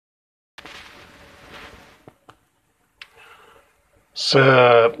It's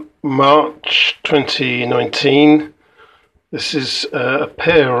March 2019. This is a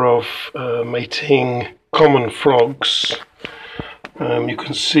pair of mating common frogs. You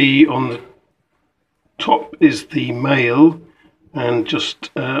can see on the top is the male, and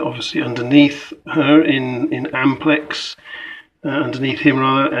just obviously underneath her in amplex, underneath him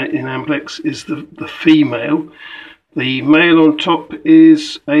rather, in amplex is the female. The male on top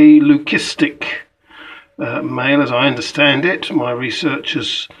is a lukistic male, as I understand it. My research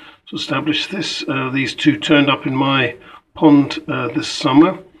has established this. These two turned up in my pond this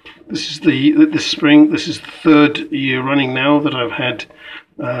summer. This spring. This is the third year running now that I've had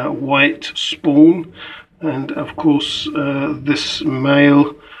white spawn, and of course this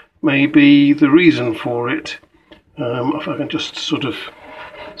male may be the reason for it. If I can just sort of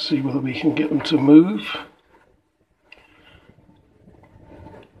see whether we can get them to move.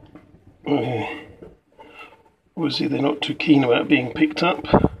 Obviously they're not too keen about being picked up,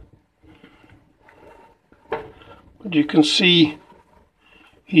 but you can see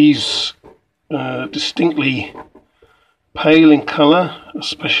he's distinctly pale in colour,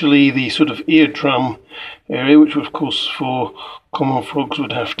 especially the sort of eardrum area, which of course for common frogs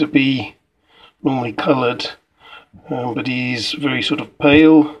would have to be normally coloured, but he's very sort of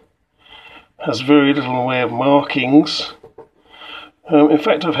pale, has very little in the way of markings. In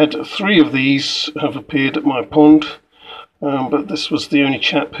fact, I've had 3 of these have appeared at my pond, but this was the only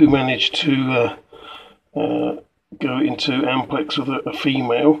chap who managed to go into amplex with a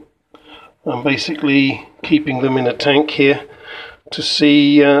female. I'm basically keeping them in a tank here to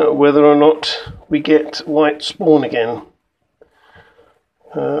see whether or not we get white spawn again.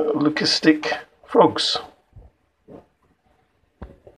 Lukistic frogs.